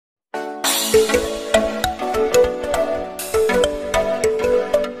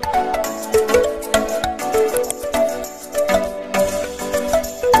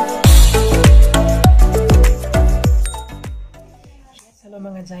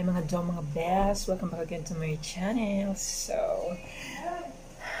Hi mga Dom, mga best! Welcome back again to my channel. So,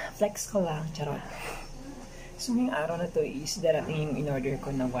 flex ko lang, charot. So, ngayong araw na to is darating yung in-order ko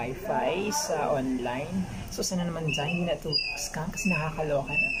na wifi sa online. So, sana naman dyan, hindi na to scam kasi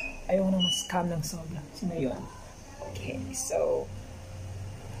nakakaloka na. Ayaw ko naman scam ng sobra. Sino yun? Okay, so,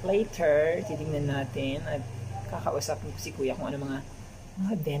 later, titignan natin at kakausapin ko si kuya kung ano mga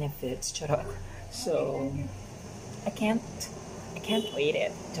benefits, charot. So, I can't wait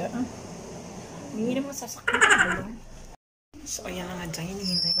it. Hindi naman sasakit ba? So, ayan na nga dyan.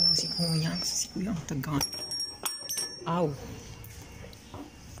 Hinihintay ko lang si kuya. Kasi si kuya ang taga. Ow!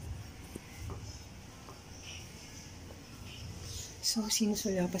 So,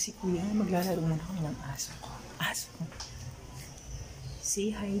 sinusula pa si kuya. Maglalaro muna kami ng aso ko. Aso ko.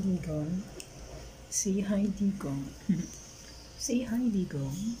 Say hi, Digong. Say hi, Digong. Say hi,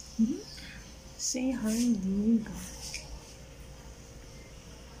 Digong. Say hi, Digong.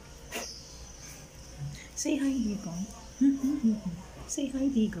 Say hi, Digong. Say hi,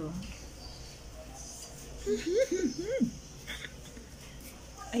 Digong.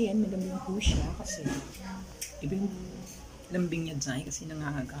 Ayan, malambing po siya kasi iba yung lambing niya dyan kasi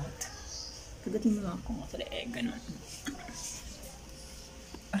nangangagat. Kagatin mo lang ako sa leeg, ganun.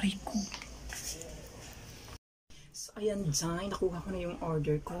 Aray ko. So, ayan dyan, nakuha ko na yung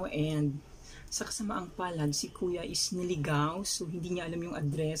order ko and sa kasamaang palad, si kuya is niligaw. So, hindi niya alam yung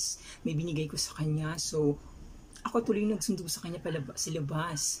address may binigay ko sa kanya. So, ako tuloy nagsundo sa kanya sa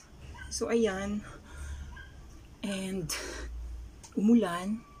labas. So, ayan. And,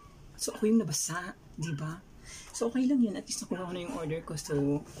 umulan. So, ako yung nabasa. Diba? So, okay lang yun. At least nakuha ko na yung order ko.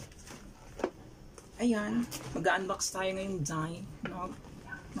 So, ayan. Mag-unbox tayo ngayon, Jai.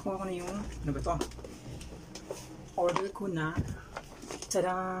 Nakuha ko na yung, ano ba to? Order ko na.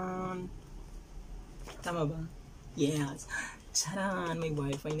 Tadaan! Tama ba? Yes. Charan! May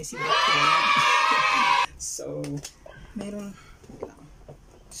wifi na si Bakla. So, meron.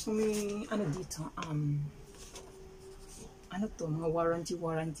 So, may ano dito. Ano to? Mga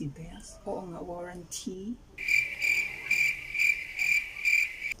warranty bells? Oo nga, warranty.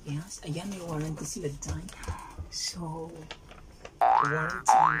 Yes. Ayan, may warranty sila dyan. So, warranty.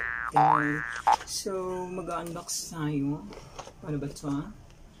 Ganun. So, mag-unbox tayo. Ano ba ito?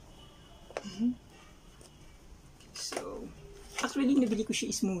 So, actually, nabili ko siya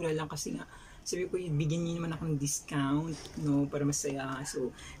is mura lang kasi nga, sabi ko, bigyan niyo naman ako ng discount, no, para masaya.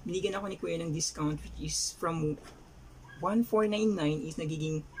 So, binigyan ako ni kuya ng discount which is from 1,499 is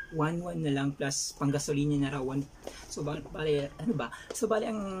nagiging 1,1 na lang plus panggasolina na raw. So, bale, ano ba? So,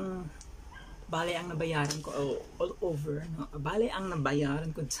 bale ang nabayaran ko all over, no? Bale ang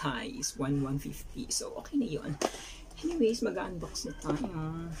nabayaran ko dyan is 1,150. So, okay na yun. Anyways, mag-unbox na tayo.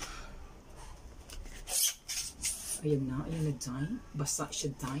 Ayan na dyan. Basa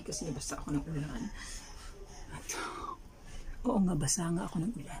siya dyan kasi nabasa ako ng ulan. At, oo nga, basa nga ako ng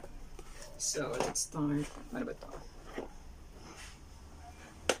ulan. So, let's start. Ano ba ito?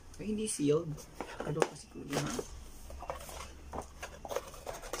 Ay, hindi sealed. Kalo kasi kuya.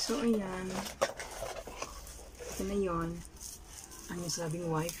 So, ayan. Ito na yun. Ang nasabing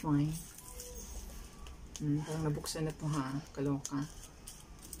wifi. Parang nabuksan na to ha. Kaloka.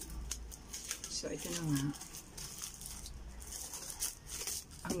 So, ito na nga.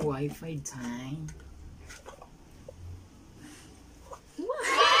 Ang wifi time.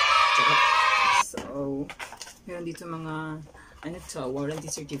 So, meron dito mga ano to, warranty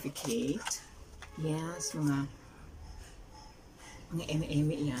certificate. Yes, mga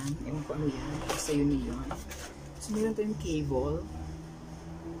eme yan. Ewan ko ano yan. Basta yun yun. So, meron tayong cable.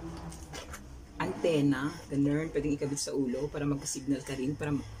 Antena. Ganun. Pwedeng ikabit sa ulo para magka-signal ka rin.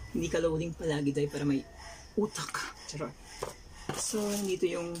 Para hindi ka loading palagi dahil para may utak. Charot. So, dito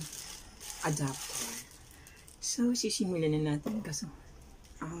yung adapter. So, sisimulan na natin. Kaso,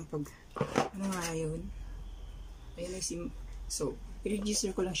 ano nga yun? Ayun ay so,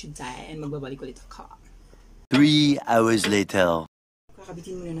 i-register ko lang siya dyan and magbabalik ulit ako. 3 hours later.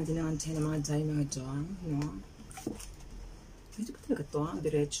 Kakabitin muna natin ang antena mga dyan, mga dyan. No? Ito ba talaga ito? Ang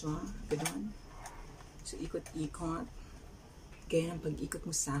diretso. Ganun. So, ikot-ikot. Gaya ng pag-ikot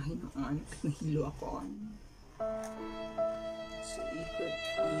mo sa akin noon at nahilo ako. So,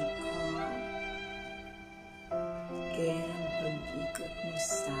 ikot-ikot. Kaya pag-ikot mo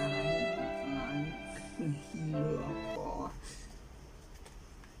sa akin at nahilo ako.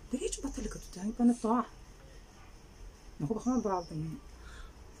 Diretso ba talaga ito? Dahil paano ito? Naku, baka mababa yun.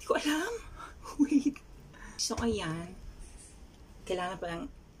 Hindi ko alam. Wait. So, ayan. Kailangan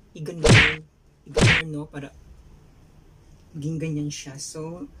palang i-ganyan, no? Para maging ganyan siya.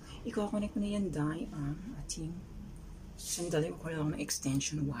 So, i-connect ko na yan, ating Sandali ko lang ng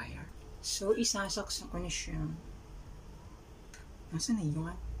extension wire. So, isasaksak ko na siya. Nasaan na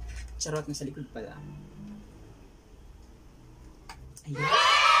yun? Charot, nasa likod pala. Ayan.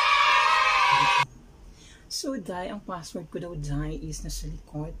 So, dahil ang password ko daw dahil is nasa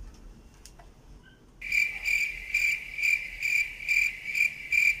likod.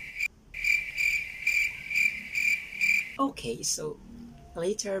 Okay, so,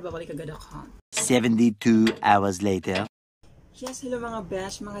 later, babalik agad ako. 72 hours later. Yes, hello mga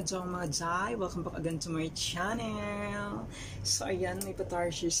besh, mga jong, mga jai. Welcome back again to my channel. So, ayan, may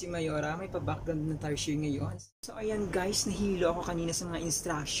pa-tarsier si Mayora. May pa-background na tarsier ngayon. So, ayan guys, nahilo ako kanina sa mga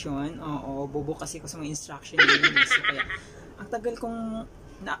instruction. Oo, bobo kasi ako sa mga instruction ngayon. So, kaya, ang tagal kong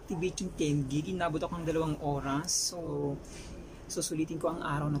na-activate yung 10 gig. Inabot ako ng 2 oras. So, susulitin ko ang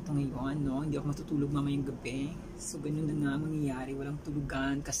araw na to ngayon, no? Hindi ako matutulog mamayang gabi. So, ganun na nga mangyayari. Walang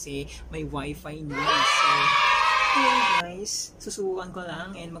tulugan kasi may wifi na. So, ayan guys, susubukan ko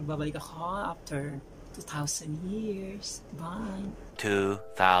lang and magbabalik ako after 2,000 years. Bye!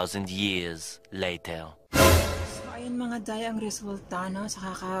 2,000 years later. So, ayan mga daya ang resulta, no?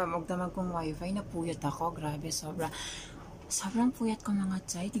 Sa kakamagdamag kong wifi, napuyat ako. Grabe, sobrang puyat ko mga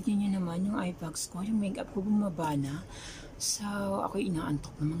day. Tignan nyo naman yung eye bags ko, yung makeup ko bumaba na. So, ako'y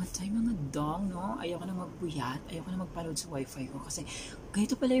inaantok ng mga day, mga dong, no? Ayoko na magpuyat, ayoko na magpaload sa wifi ko kasi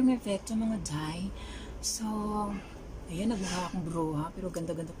ganito pala yung epekto mga day. So, ayan, nagmukha akong bruha, pero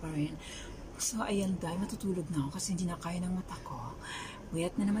ganda-ganda pa rin. So, ayan day, matutulog na ako kasi hindi na kaya ng mata ko.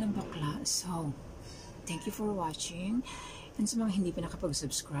 Wait na naman ang bakla. So, thank you for watching. And sa mga hindi pa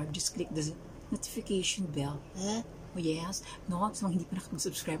nakapag-subscribe, just click the notification bell. Oh yes, no, sa mga hindi pa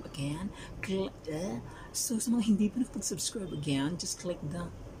nakapag-subscribe again, so sa mga hindi pa nakapag-subscribe again, just click the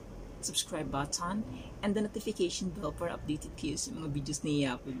subscribe button and the notification bell para updated kayo sa mga videos na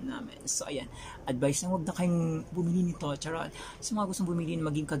i-upload namin. So ayan, advice na huwag na kayong bumili nito, charot. Sa mga gustong bumili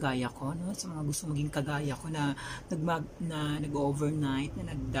na maging kagaya ko, no? Sa mga gustong maging kagaya ko na nag-overnight,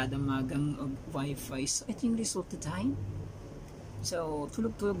 na nagdadamagang wifi. So ito yung result today. So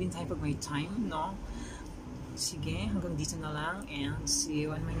tulog-tulog din tayo pag may time, no? Sige, hanggang dito na lang and see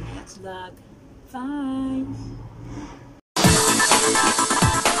you on my next vlog. Bye!